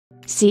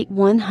Seat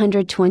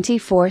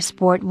 124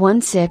 Sport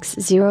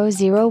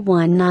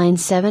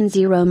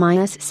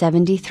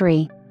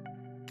 16001970-73.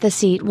 The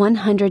Seat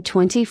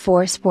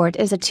 124 Sport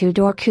is a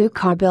two-door coupe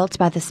car built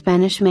by the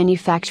Spanish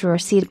manufacturer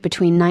Seat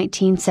between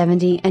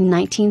 1970 and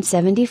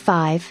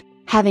 1975,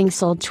 having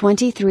sold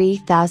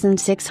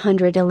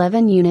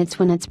 23,611 units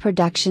when its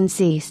production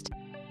ceased.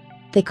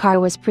 The car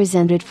was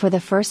presented for the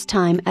first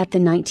time at the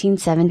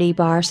 1970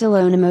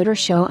 Barcelona Motor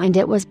Show, and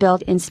it was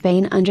built in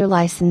Spain under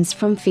license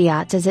from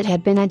Fiat, as it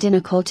had been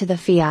identical to the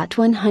Fiat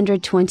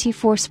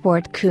 124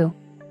 Sport Coupe.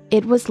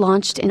 It was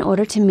launched in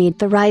order to meet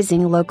the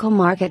rising local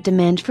market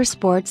demand for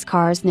sports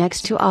cars,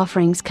 next to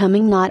offerings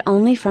coming not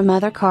only from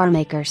other car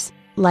makers,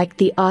 like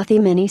the Audi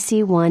Mini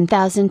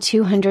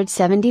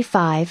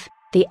C1275,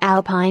 the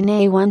Alpine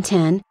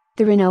A110,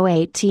 the Renault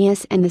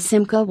ATS and the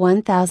Simca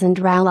 1000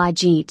 Rally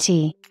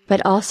GT,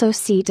 but also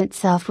Seat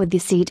itself with the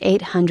Seat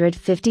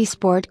 850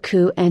 Sport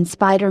Coupe and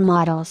Spider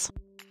models.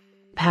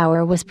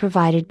 Power was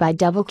provided by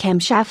double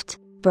camshaft,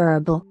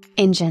 Brembo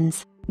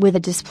engines, with a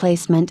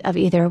displacement of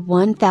either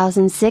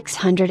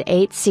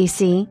 1608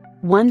 cc,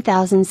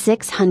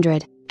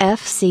 1600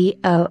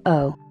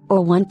 FCOO,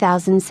 or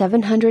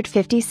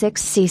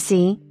 1756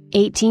 cc,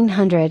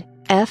 1800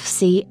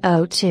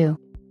 FCO2.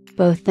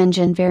 Both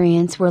engine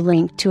variants were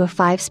linked to a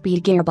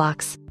 5-speed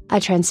gearbox, a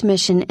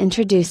transmission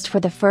introduced for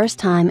the first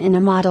time in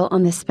a model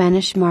on the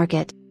Spanish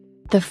market.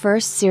 The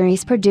first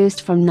series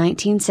produced from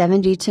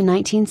 1970 to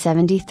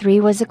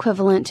 1973 was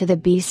equivalent to the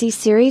BC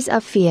series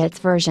of Fiat's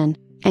version,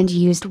 and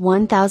used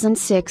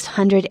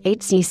 1608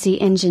 cc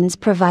engines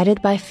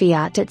provided by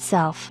Fiat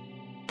itself.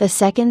 The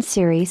second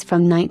series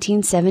from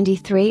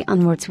 1973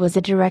 onwards was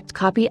a direct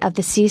copy of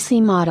the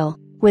CC model,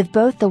 with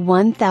both the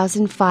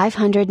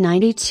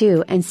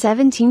 1592 and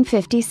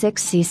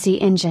 1756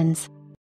 cc engines.